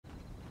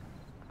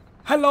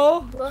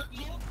Hello?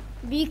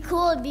 Be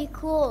cool, be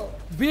cool.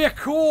 Be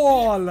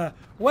cool.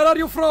 Where are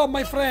you from,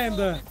 my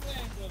friend?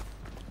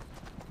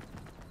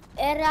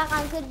 Iraq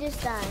and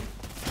Kurdistan.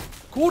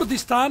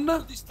 Kurdistan?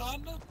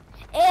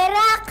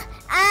 Iraq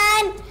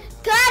and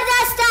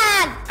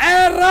Kurdistan!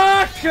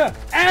 Iraq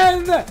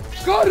and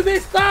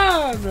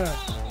Kurdistan!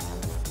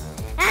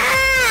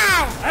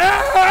 Ah!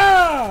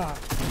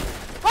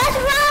 What's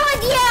wrong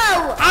with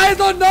you? I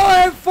don't know,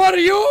 and for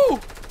you!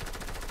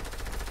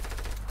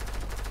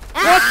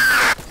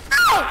 Ah!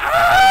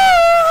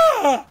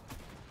 Ah!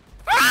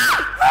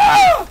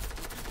 Ah!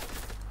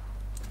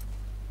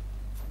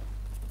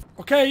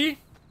 Okay?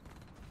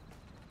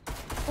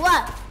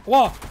 What?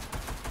 What?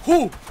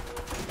 Who?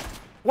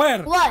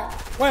 Where? What?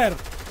 Where?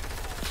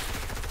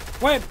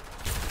 When?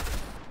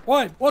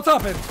 What? What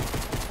happened?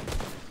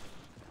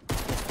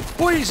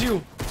 Who is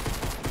you?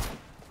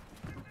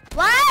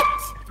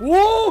 What?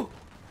 Who?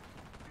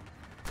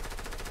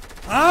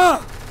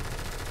 Ah!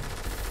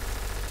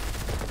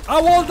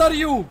 How old are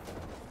you?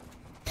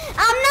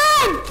 I'm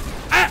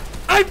 9!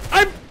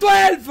 I'm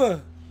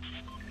 12!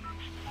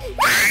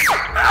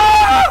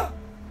 Ah!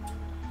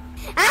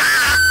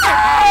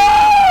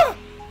 Ah!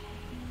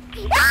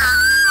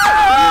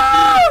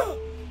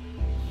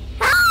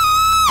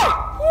 Ah!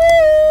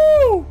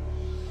 Woo!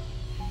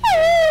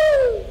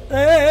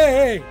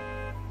 Hey!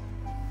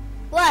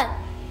 What?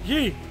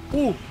 Ye!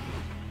 Who?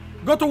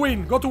 Go to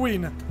win! Go to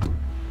win!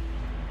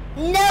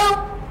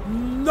 No!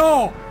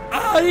 No!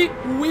 I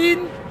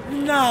win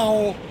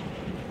now!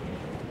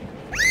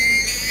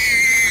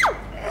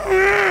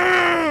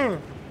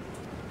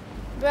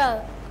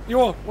 Bro,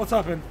 Yo, what's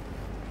happened?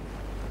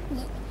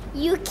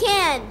 you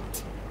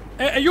can't.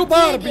 You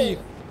Barbie!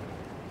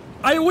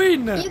 I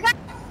win! You got...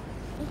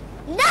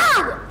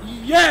 No!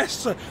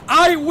 Yes!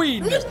 I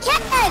win! We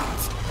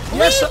can't!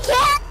 Yes. We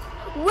can't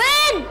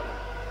win!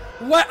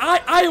 Well,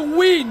 I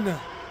win!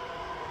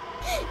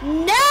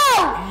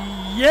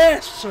 No!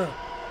 Yes!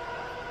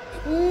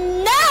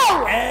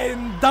 No!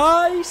 And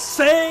I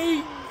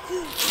say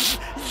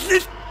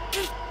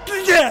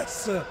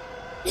yes!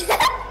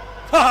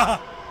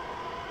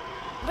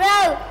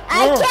 Bro,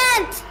 I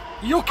can't!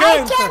 You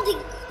can't!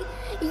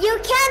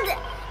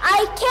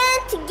 I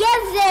can't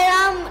get there.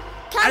 I'm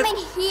coming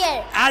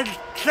here. I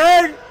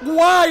can't!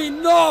 Why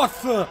not?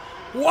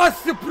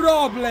 What's the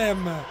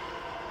problem?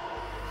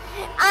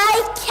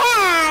 I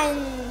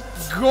can't.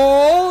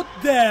 Go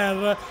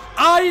there!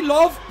 I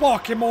love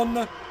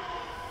Pokemon!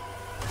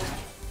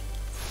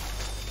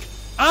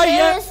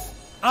 Yes.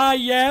 I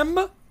am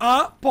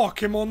a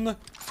Pokemon.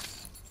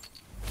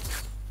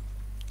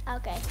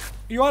 Okay.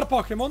 You are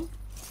Pokemon?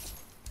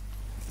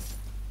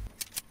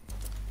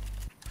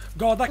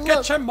 Gotta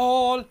catch 'em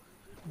all!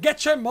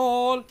 Get 'em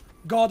all!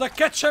 Gotta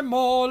catch 'em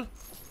all!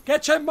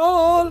 Catch 'em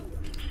all!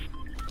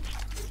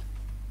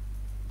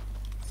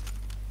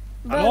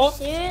 Bro, Hello?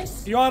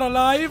 serious? You are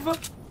alive?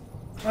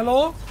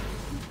 Hello?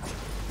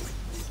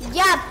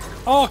 Yup.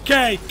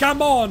 Okay,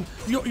 come on!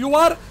 You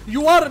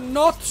are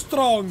not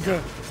strong!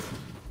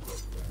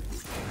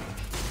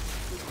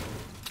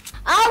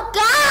 Oh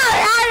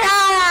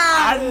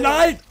God! And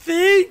I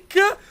think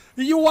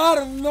you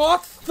are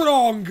not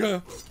strong!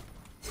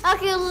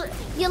 Okay,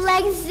 you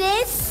like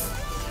this?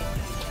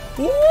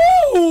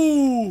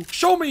 Ooh!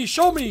 Show me,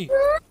 show me!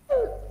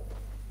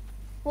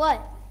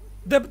 What?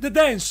 The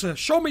dance,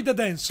 show me the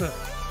dance.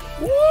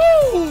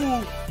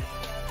 Woo!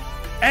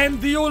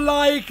 And you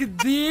like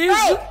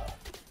this? Wait.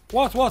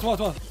 What? Bro.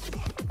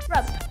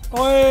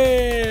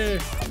 Oi!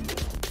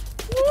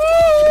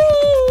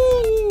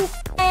 Woo!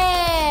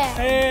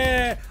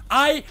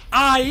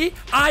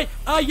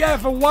 I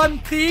have one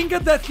thing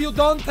that you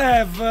don't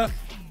have.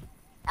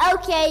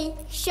 Okay,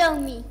 show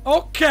me.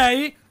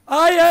 Okay,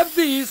 I have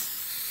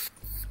this.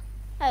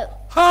 Oh.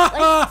 Ha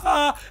ha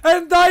ha!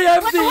 And I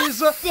have What this. is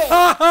this?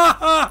 Ha ha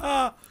ha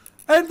ha!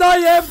 And I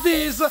have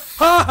this.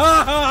 Ha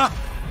ha ha!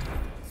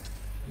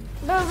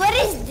 Bro, what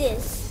is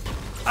this?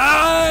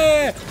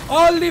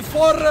 Only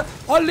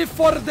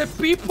for the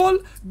people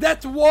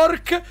that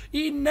work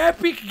in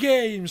Epic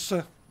Games.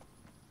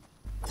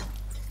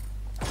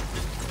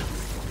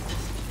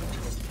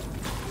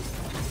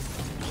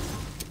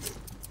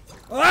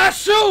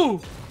 Ashu!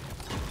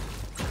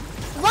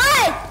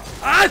 What?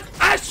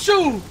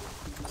 Ashu!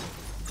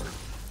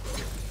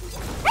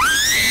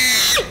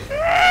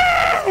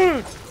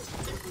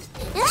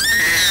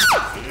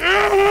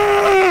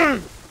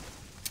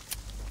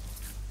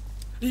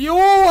 You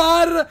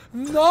are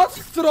not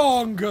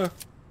strong.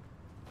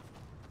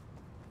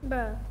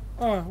 Bro.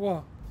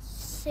 What?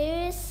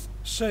 Serious?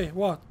 Say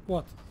what?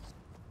 What?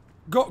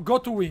 Go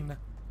to win.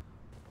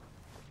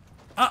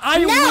 I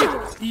No! win.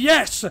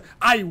 Yes,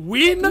 I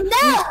win.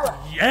 No!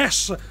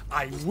 Yes,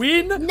 I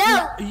win.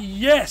 No!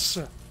 Yes.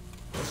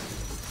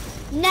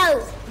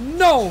 No.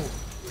 No.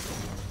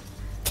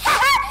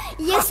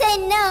 You say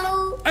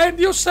no. And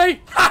you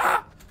say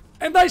ha,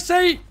 and I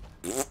say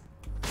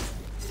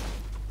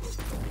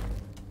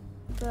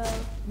Bro.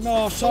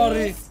 no.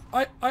 Sorry.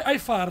 I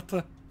fart.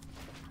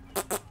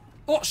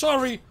 Oh,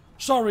 sorry.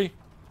 Sorry.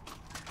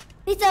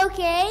 It's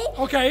okay.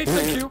 Okay,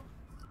 thank you.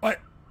 Wait.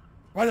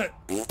 Wait.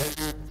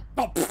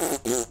 No.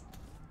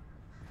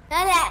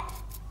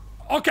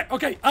 Okay,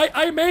 okay.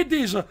 I made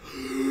this.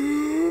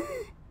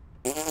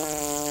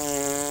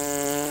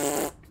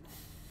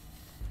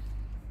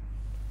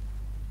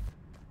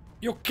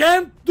 You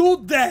can't do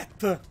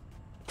that.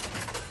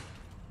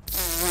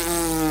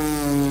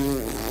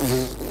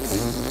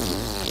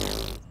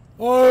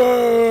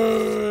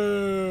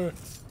 Oh.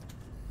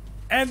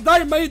 And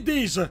I made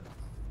this.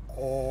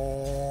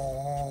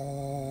 Oh.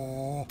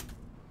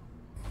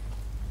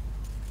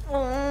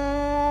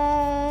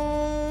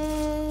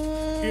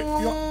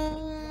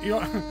 You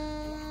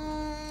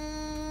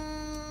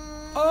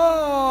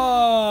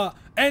oh.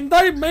 And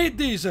I made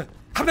this.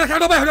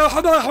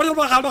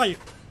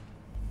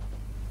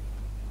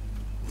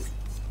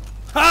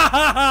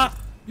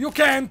 You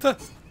can't. Bro!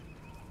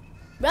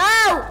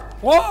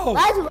 Whoa!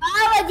 What's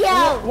wrong with you?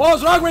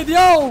 What's wrong with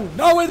you?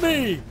 Not with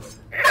me.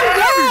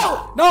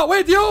 No! Not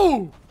with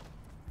you.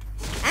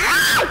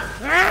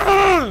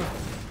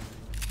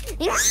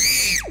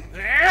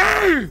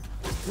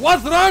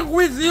 What's wrong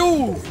with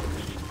you?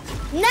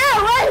 No,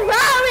 what's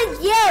wrong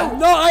with you?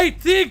 No, I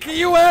think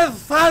you have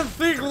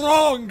something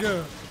wrong.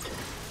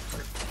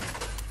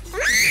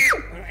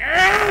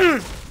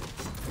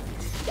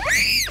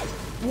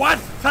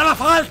 What's the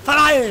fault?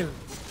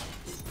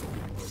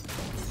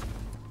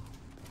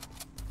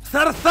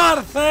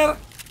 Sir.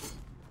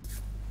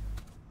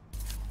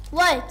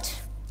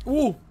 What?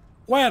 Ooh,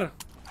 where?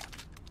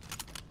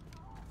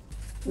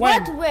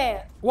 What When?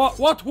 where?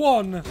 What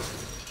one?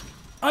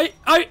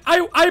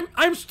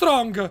 I'm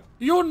strong.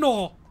 You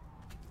know.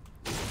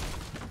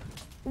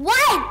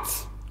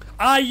 What?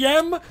 I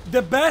am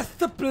the best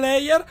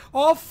player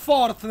of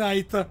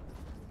Fortnite.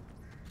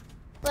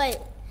 Wait.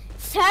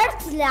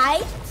 Third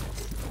light?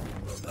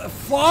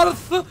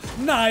 Fourth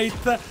night.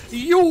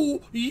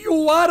 You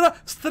are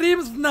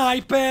stream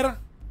sniper.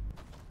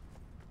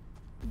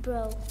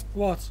 Bro.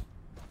 What?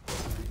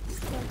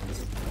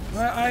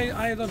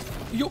 I don't.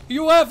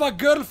 You have a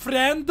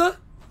girlfriend?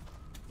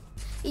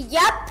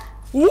 Yup.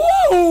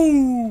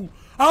 Woo!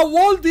 How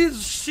old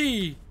is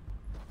she?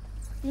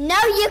 No,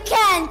 you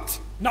can't.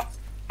 No,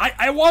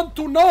 I want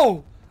to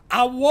know.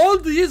 How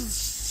old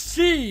is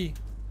she?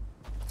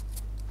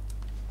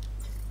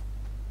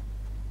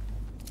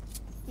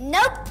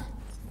 Nope.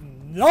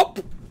 Nope.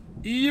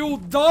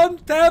 You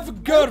don't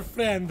have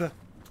girlfriend.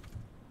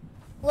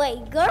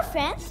 Wait,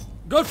 girlfriend?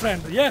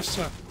 Girlfriend, yes.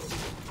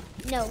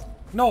 No.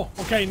 No,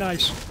 okay,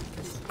 nice.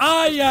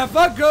 I have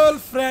a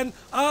girlfriend.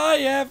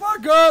 Okay,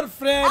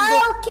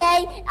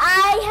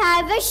 I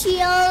have a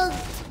shield.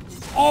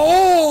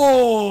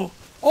 Oh,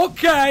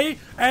 okay.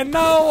 And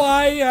now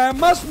I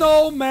am a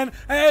snowman.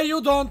 Hey,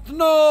 you don't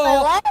know.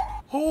 Wait, what?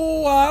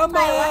 Who am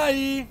Wait, what?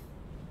 I?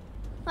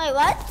 Wait,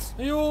 what?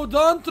 You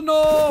don't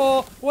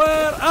know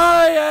where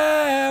I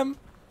am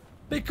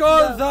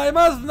because No. I'm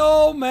a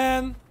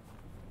snowman.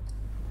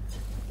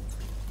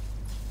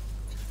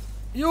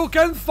 You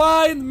can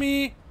find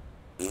me.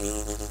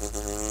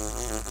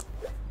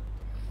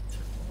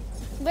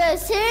 Bro,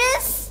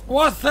 serious?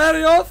 What,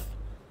 serious?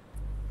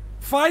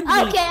 Find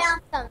me. Okay, I'm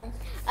coming.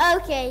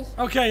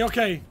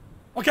 Okay.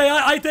 Okay.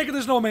 I take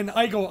the snowman.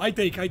 I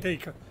take.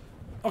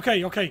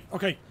 Okay.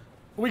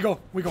 We go.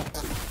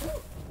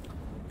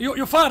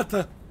 You fart.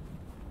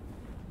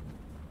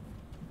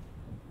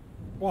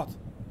 What?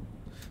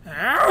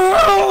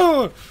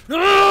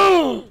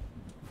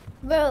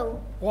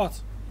 Bro, What?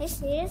 are you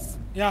serious?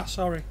 Yeah,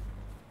 sorry.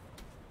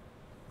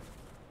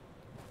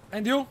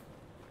 And you?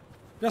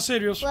 You're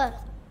serious? What?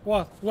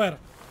 What? Where?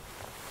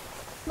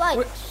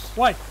 What?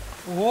 Why?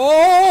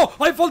 Oh!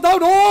 I fall down!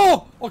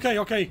 Oh! Okay.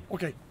 I'm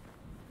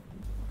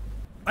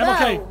Bro,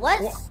 okay.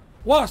 what?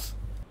 What?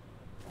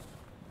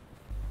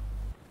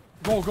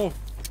 Go.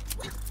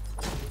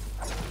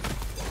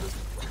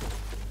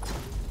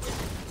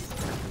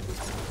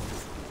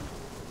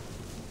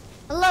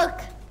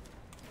 Look,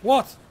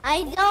 What?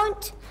 I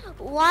don't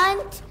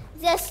want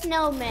the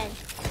snowman.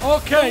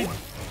 Okay.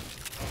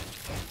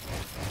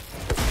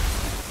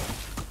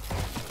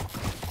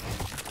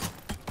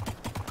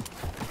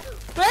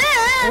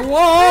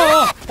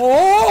 Whoa!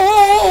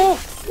 Oh!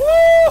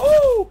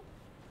 Woohoo!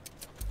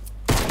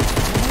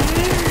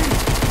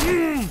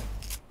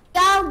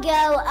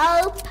 Go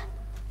up.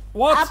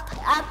 What? Up.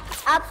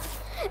 Ah,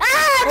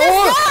 the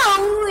Oh!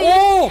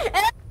 snow!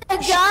 The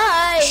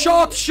guy!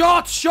 Shot!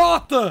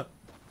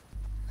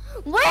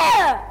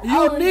 Where? You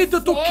Oh, need to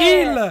there.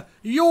 kill!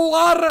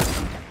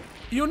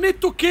 You need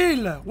to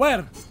kill!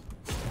 Where?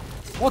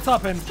 What's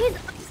happened? He's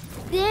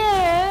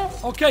there.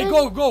 Okay,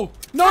 go!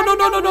 No!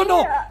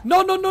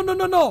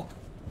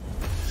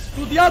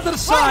 To the other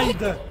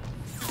side!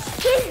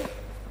 He's...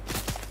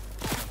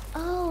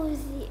 Oh,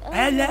 the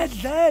other...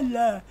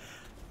 Elle.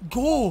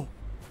 Go!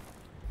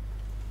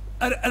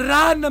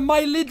 Run,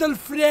 my little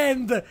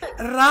friend!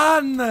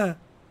 Run!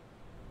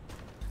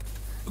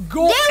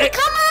 Go! Dude,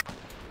 come on!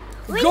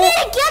 We Go. need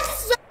to get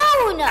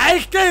zone! I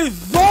can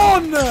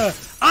zone!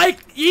 I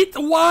hit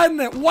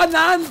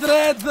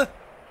 100!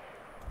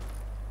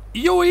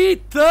 You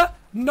hit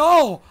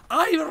No,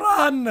 I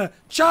run.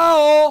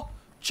 Ciao.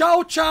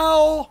 Ciao,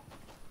 ciao.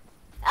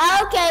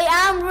 Okay,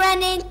 I'm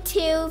running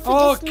too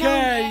for the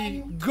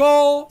Okay, snowman.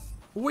 go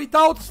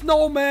without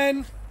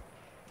snowman.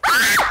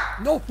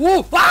 No,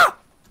 whoa, ah!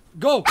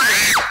 Go.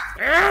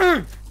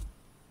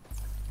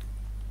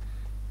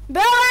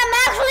 Bro, I'm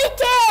actually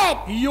dead.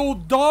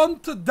 You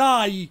don't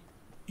die.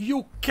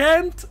 You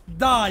can't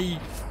die.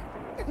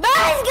 But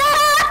it's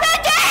gonna happen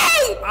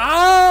again.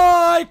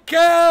 I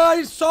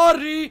can't.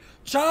 Sorry.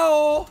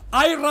 Ciao.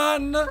 I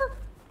run.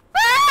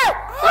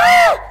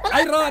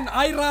 I run.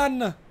 I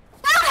run.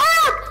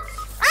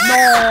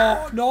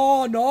 No,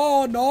 no,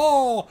 no,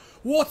 no.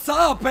 What's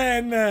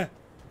happened?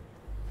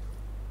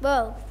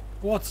 Bro,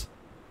 What?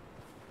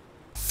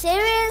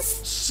 serious?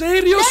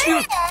 Serious?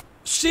 You,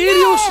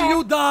 serious?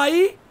 You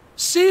die?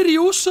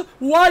 Serious?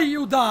 Why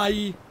you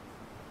die?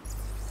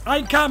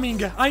 I'm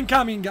coming. I'm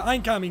coming.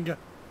 I'm coming.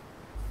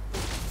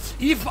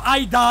 If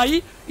I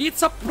die,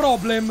 it's a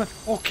problem.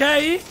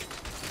 Okay?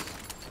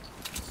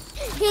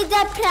 Here's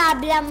the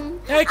problem.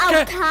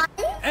 Okay. Okay.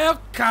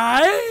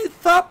 Okay,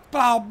 it's a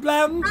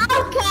problem.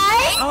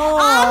 Okay.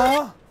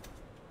 Oh.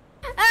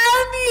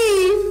 I'll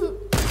leave.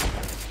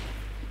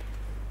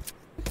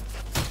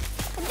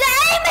 The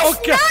aim is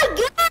Okay. not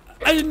good.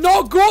 I'm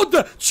no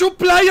good. Two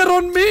player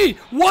on me.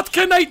 What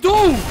can I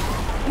do?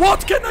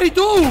 What can I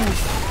do?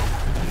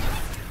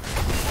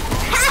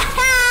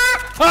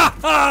 Ha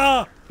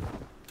ha!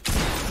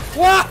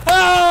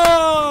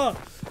 Waha!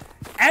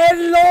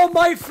 Hello,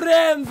 my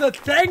friend.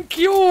 Thank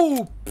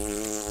you.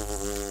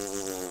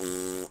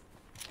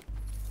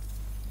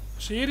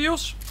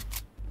 Serious?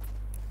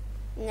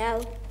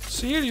 No.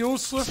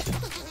 Serious?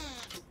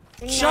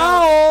 No.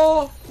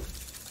 Ciao!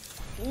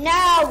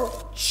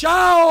 No.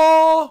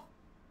 Ciao!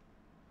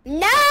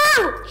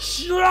 No.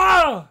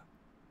 Ciao!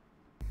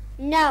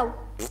 No.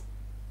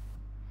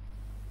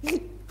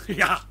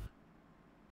 Yeah.